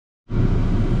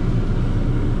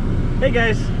Hey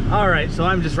guys, all right, so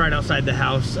I'm just right outside the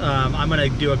house. I'm gonna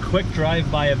do a quick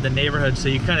drive-by of the neighborhood so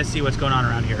you kind of see what's going on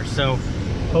around here. So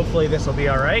hopefully this will be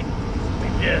all right.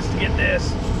 Let me just get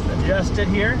this adjusted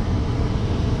here.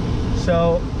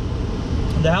 So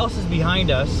the house is behind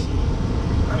us.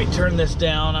 Let me turn this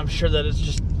down. I'm sure that it's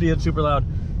just being super loud.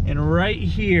 And right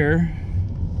here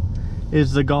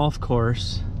is the golf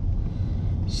course.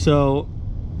 So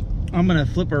I'm gonna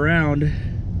flip around,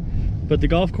 but the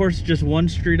golf course is just one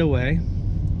street away.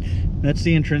 That's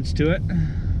the entrance to it.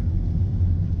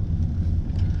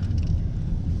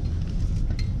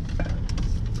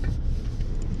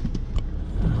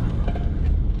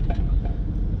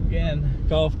 Again,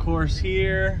 golf course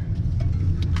here.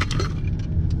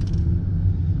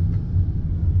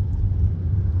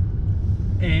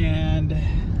 And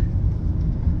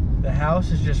the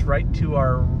house is just right to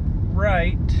our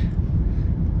right.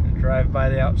 Drive by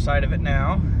the outside of it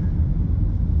now.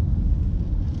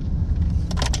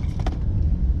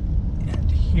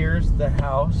 And here's the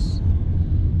house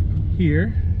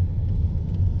here.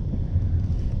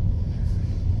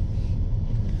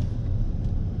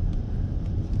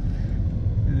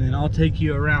 And then I'll take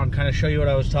you around, kind of show you what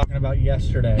I was talking about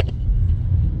yesterday.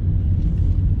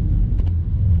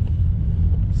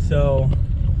 So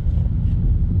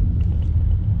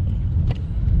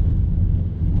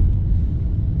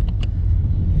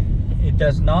it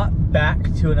does not back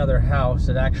to another house.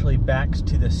 It actually backs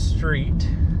to the street,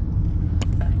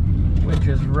 which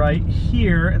is right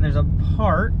here. And there's a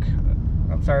park,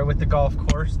 I'm sorry, with the golf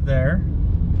course there.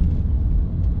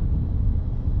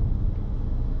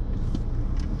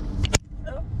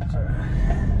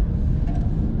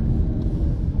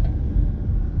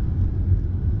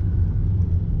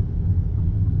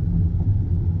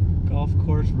 Golf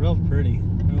course, real pretty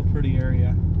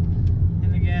area.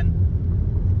 And again,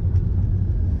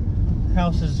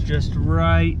 house is just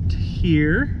right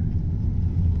here.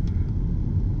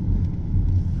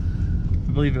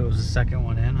 I believe it was the second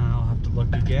one in. I'll have to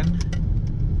look again.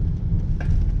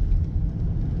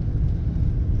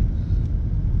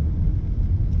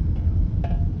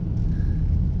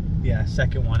 Yeah,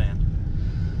 second one in.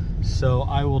 So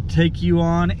I will take you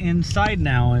on inside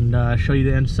now and show you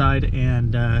the inside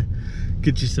and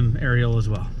get you some aerial as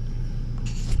well.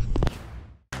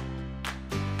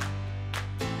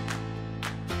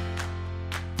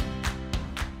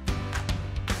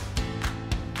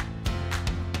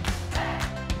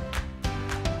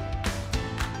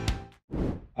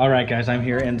 All right, guys, I'm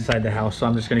here inside the house, so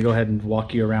I'm just gonna go ahead and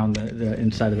walk you around the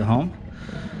inside of the home.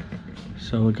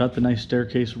 So we got the nice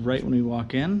staircase right when we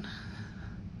walk in.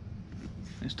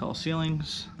 Nice tall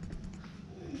ceilings.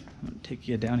 I'm gonna take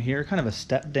you down here, kind of a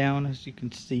step down, as you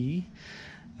can see.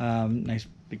 Nice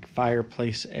big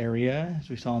fireplace area, as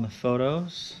we saw in the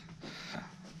photos.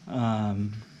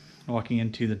 Walking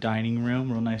into the dining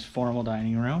room, real nice formal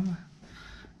dining room.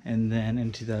 And then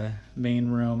into the main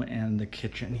room and the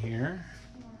kitchen here.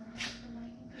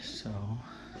 So,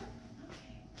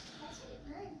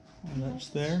 well, that's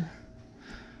there.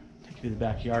 Take you to the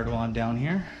backyard while I'm down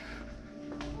here.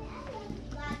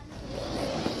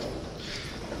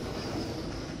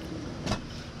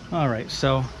 All right,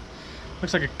 so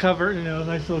looks like a cover,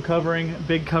 nice little covering,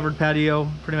 big covered patio,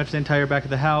 pretty much the entire back of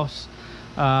the house.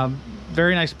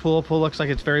 Very nice pool. Pool looks like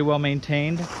it's very well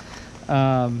maintained.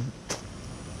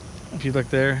 If you look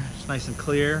there, it's nice and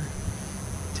clear.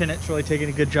 Tenant's really taking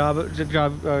a good care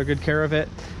of it.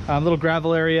 Little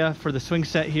gravel area for the swing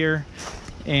set here,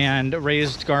 and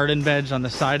raised garden beds on the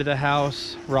side of the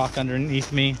house. Rock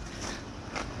underneath me.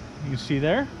 You can see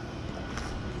there.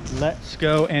 Let's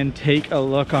go and take a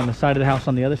look on the side of the house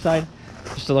on the other side,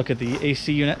 just to look at the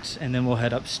AC units, and then we'll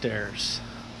head upstairs.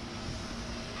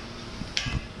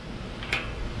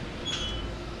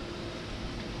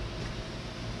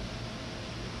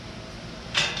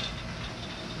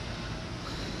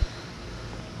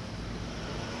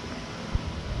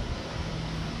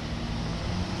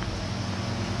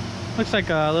 Looks like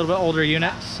a little bit older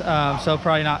units, so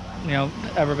probably not,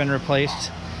 ever been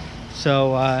replaced.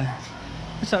 So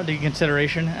it's something to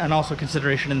consideration, and also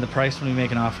consideration in the price when we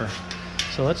make an offer.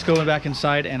 So let's go back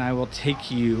inside, and I will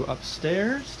take you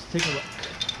upstairs to take a look.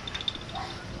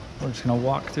 We're just gonna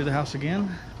walk through the house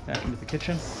again, back into the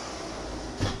kitchen,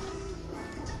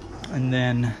 and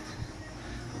then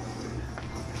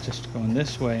just going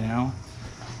this way now.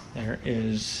 There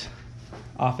is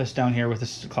office down here with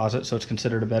this closet, so it's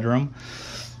considered a bedroom,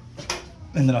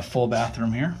 and then a full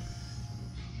bathroom here.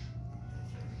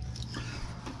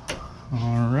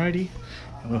 Alrighty,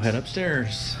 and we'll head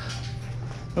upstairs.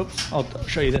 Oops, I'll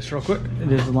show you this real quick.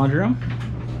 It is the laundry room.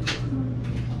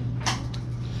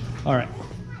 All right,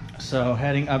 So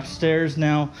heading upstairs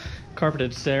now,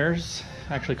 carpeted stairs.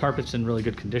 Actually, carpet's in really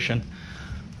good condition.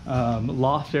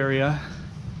 Loft area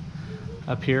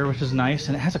up here, which is nice,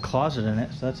 and it has a closet in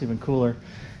it, so that's even cooler.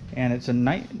 And it's a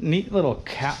neat little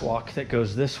catwalk that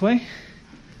goes this way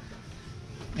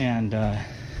and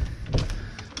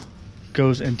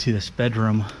goes into this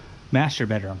bedroom, master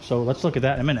bedroom. So let's look at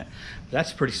that in a minute.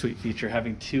 That's a pretty sweet feature,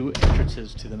 having 2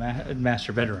 entrances to the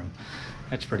master bedroom.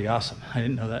 That's pretty awesome. I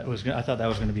didn't know that was. I thought that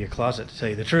was going to be a closet, to tell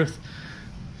you the truth.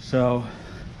 So,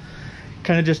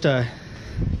 kind of just a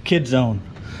kid zone,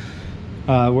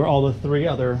 where all the 3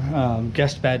 other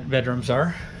guest bedrooms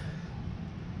are.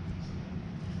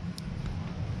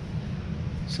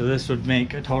 So this would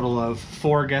make a total of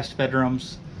 4 guest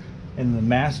bedrooms in the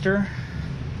master.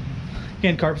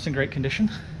 Again, carpet's in great condition.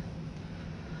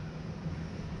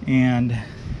 And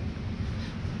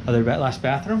last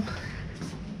bathroom.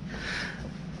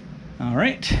 All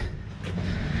right.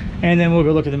 And then we'll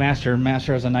go look at the master.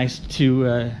 Master has a nice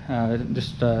the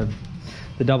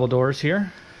double doors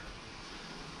here.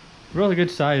 Real good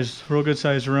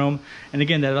size room. And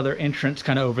again, that other entrance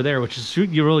kind of over there, which is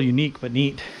really unique but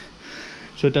neat.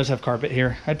 So it does have carpet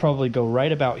here. I'd probably go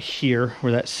right about here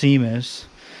where that seam is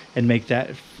and make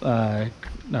that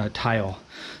tile.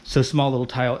 So small little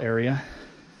tile area.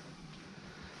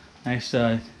 Nice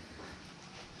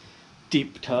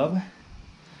deep tub.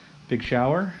 Big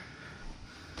shower.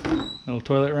 Little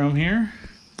toilet room here.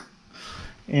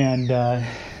 And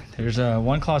there's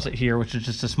one closet here, which is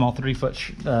just a small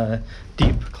 3-foot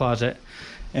deep closet.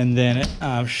 And then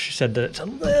she said that it's a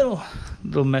little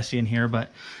messy in here, but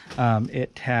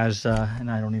it has,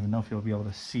 and I don't even know if you'll be able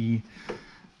to see,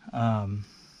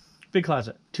 big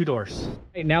closet, 2 doors.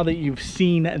 Right, now that you've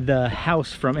seen the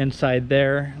house from inside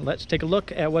there, let's take a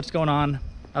look at what's going on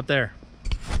up there.